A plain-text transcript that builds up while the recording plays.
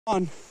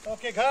On.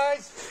 Okay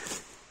guys,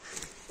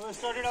 so we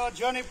started our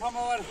journey from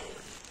our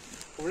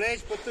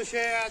village Puttushe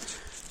at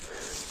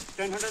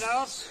 1000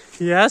 hours.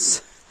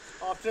 Yes.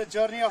 After a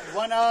journey of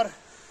 1 hour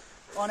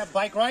on a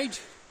bike ride,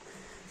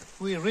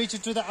 we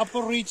reached to the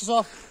upper reaches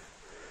of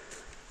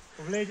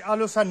village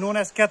Alusa known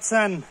as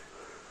Ketsan,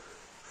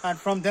 and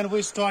from then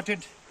we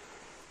started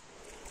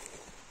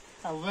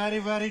a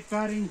very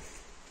tiring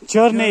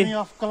journey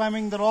of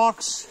climbing the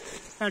rocks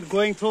and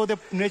going through the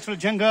natural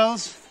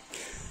jungles,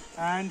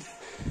 and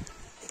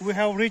we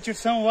have reached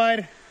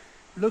somewhere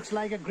looks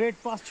like a great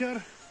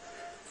pasture.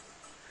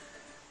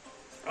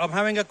 I'm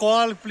having a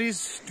call,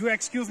 please do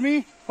excuse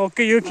me.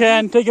 Okay, you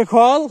can take a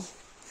call.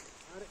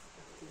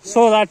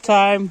 So that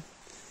time,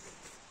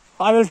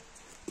 what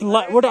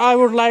I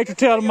would like to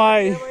tell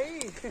my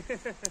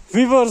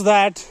viewers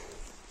that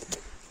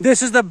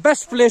this is the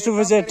best place to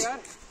visit.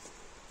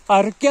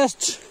 I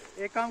request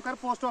एक काम कर,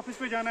 post office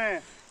पे जाना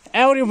है,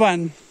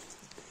 everyone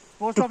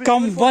post to office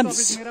come post once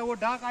office मेरा वो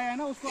डाक आया है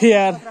ना, उसको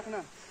here साथ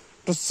रखना।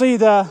 to see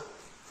the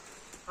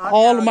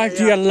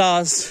Almighty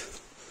Allah's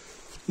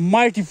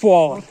mighty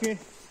power. Okay,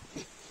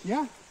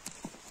 yeah,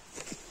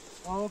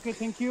 okay,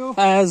 thank you.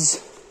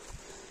 As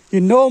you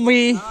know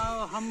me,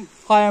 हम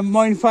I am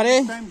Moin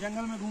Fareh, time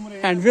जंगल में घूम रहे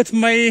हैं। and with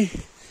me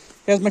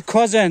is my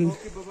cousin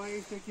Okay,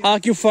 bye-bye, take care.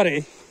 Akif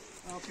Fareh.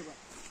 Okay, bye.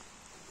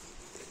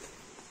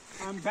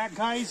 I'm back,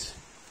 guys.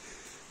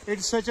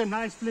 It's such a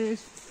nice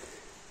place.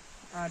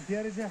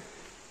 There is a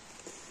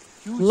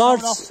huge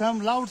loud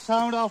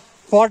sound of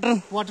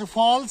Water.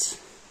 waterfalls,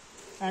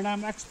 and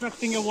I'm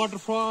expecting a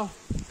waterfall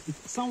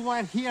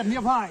somewhere here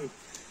nearby.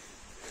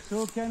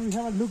 So can we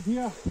have a look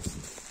here?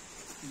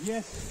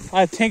 Yes,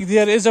 I think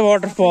there is a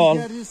waterfall,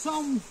 there is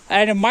some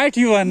and a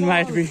mighty one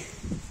might be.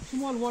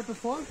 small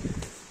waterfall.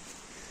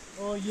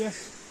 Oh yes,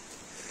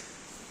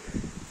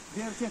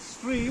 there's a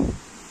stream.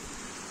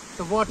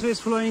 The water is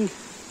flowing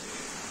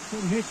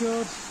from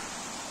nature.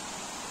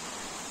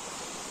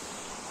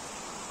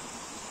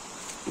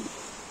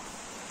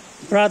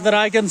 Brother,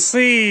 I can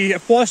see a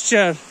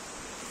posture.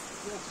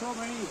 There's so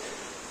many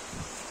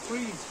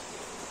trees.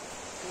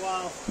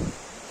 Wow,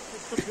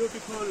 it's so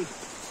beautiful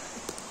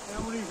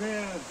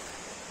everywhere.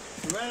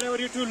 Wherever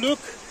you to look,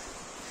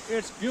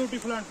 it's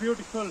beautiful and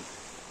beautiful.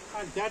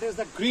 And that is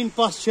the green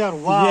pasture.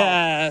 Wow,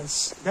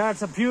 Yes.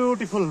 that's a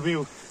beautiful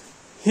view.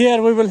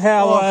 Here we will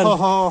have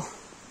our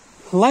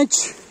lunch,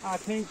 I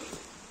think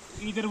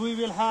either we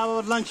will have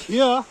our lunch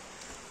here,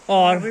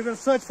 or we will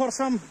search for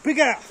some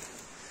bigger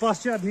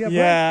pasture nearby.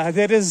 yeah,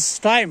 there is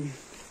time.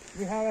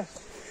 We have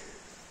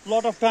a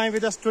lot of time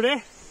with us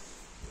today.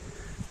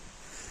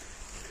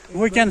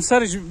 We can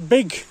search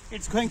big.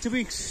 It's going to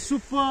be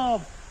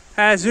superb.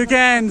 As you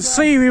can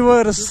see, You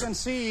viewers, can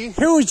see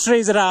huge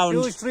trees around.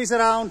 huge trees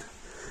around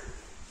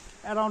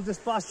this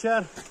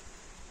pasture,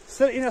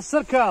 in a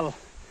circle,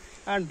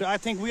 and I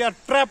think we are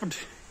trapped,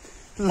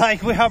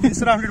 like we have been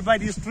surrounded by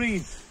these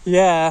trees.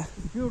 Yeah.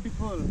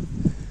 Beautiful.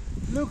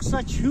 Look,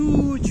 such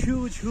huge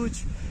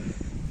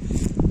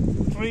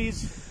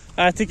trees.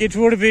 I think it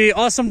would be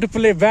awesome to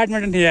play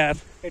badminton here.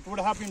 It would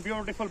have been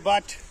beautiful,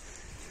 but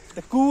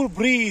the cool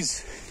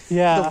breeze,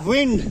 Yeah. the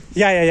wind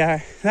Yeah.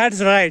 That's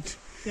right.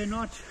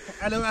 cannot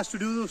allow us to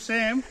do the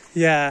same,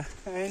 Yeah,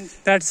 and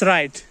that's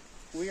right.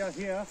 we are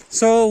here.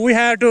 So we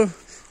have to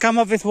come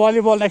up with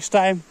volleyball next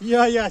time.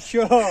 Yeah,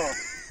 sure.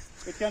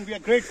 It can be a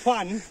great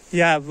fun.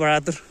 Yeah,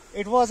 brother.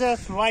 It was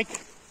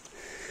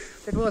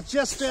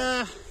just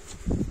I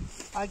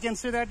can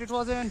say that it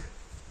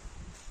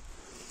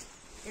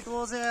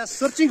was a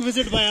searching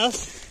visit by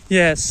us.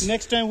 Yes.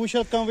 Next time we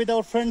shall come with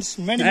our friends,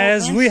 many more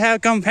As friends, we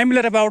have come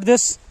familiar about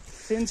this,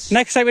 since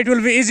next time it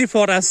will be easy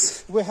for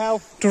us we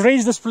have to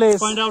reach this place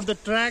find out the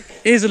track,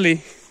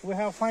 easily. we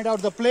have find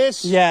out the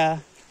place. Yeah.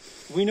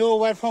 We know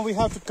where from we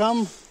have to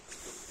come,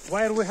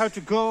 where we have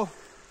to go.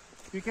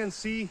 You can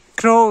see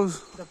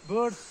Crows. the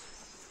birds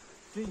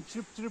doing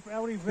chirp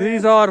everywhere.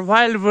 These are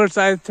wild birds,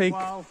 I think.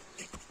 Wow,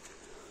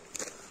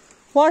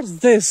 What's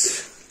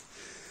this?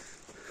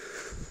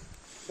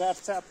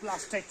 that's a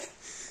plastic.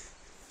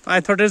 I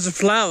thought it's a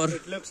flower.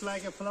 It looks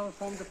like a flower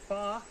from the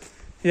far.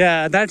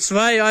 Yeah, that's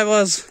why I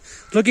was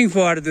looking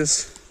for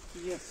this.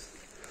 Yes.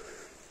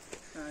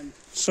 And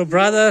So,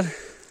 brother,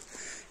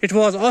 it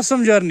was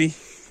awesome journey.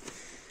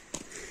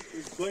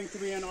 it's going to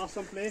be an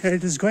awesome place.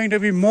 It is going to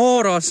be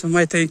more awesome,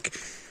 I think.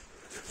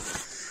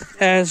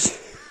 As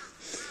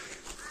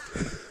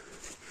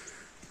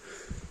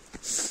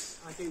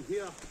I can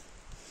hear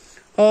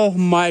oh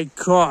my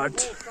God,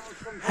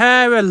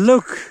 have a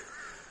look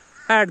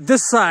at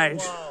this side.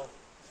 wow.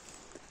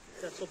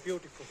 That's so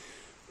beautiful.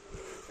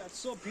 That's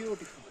so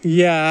beautiful.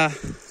 Yeah,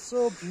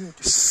 So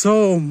beautiful.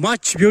 so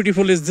much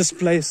beautiful is this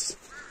place.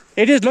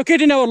 It is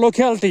located in our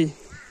locality,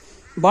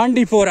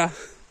 Bandipora.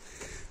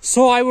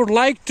 So I would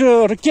like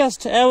to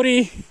request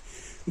every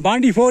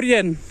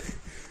Bandiporian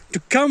to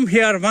come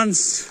here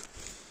once.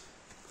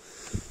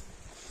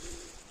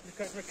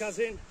 Because my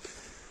cousin,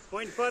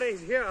 Moin Fareh,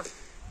 is here.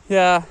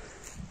 Yeah.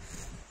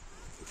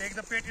 Take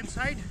the pit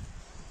inside.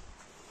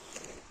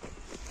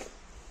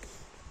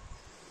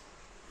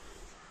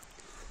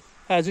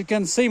 As you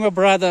can see, my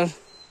brother,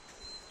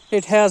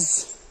 it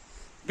has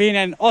been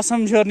an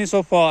awesome journey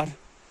so far.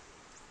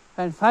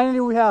 And finally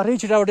we have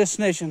reached our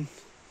destination.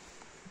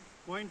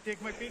 Go and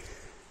take my pic.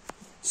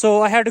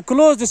 So I have to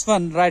close this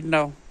one right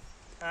now.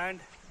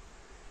 And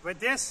with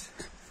this,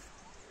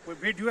 we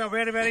bid you a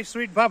very, very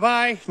sweet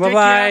bye-bye.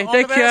 Bye-bye.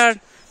 Take care. Do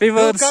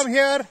Viewers. come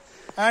here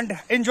and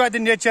enjoy the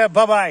nature.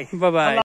 Bye-bye. Bye-bye.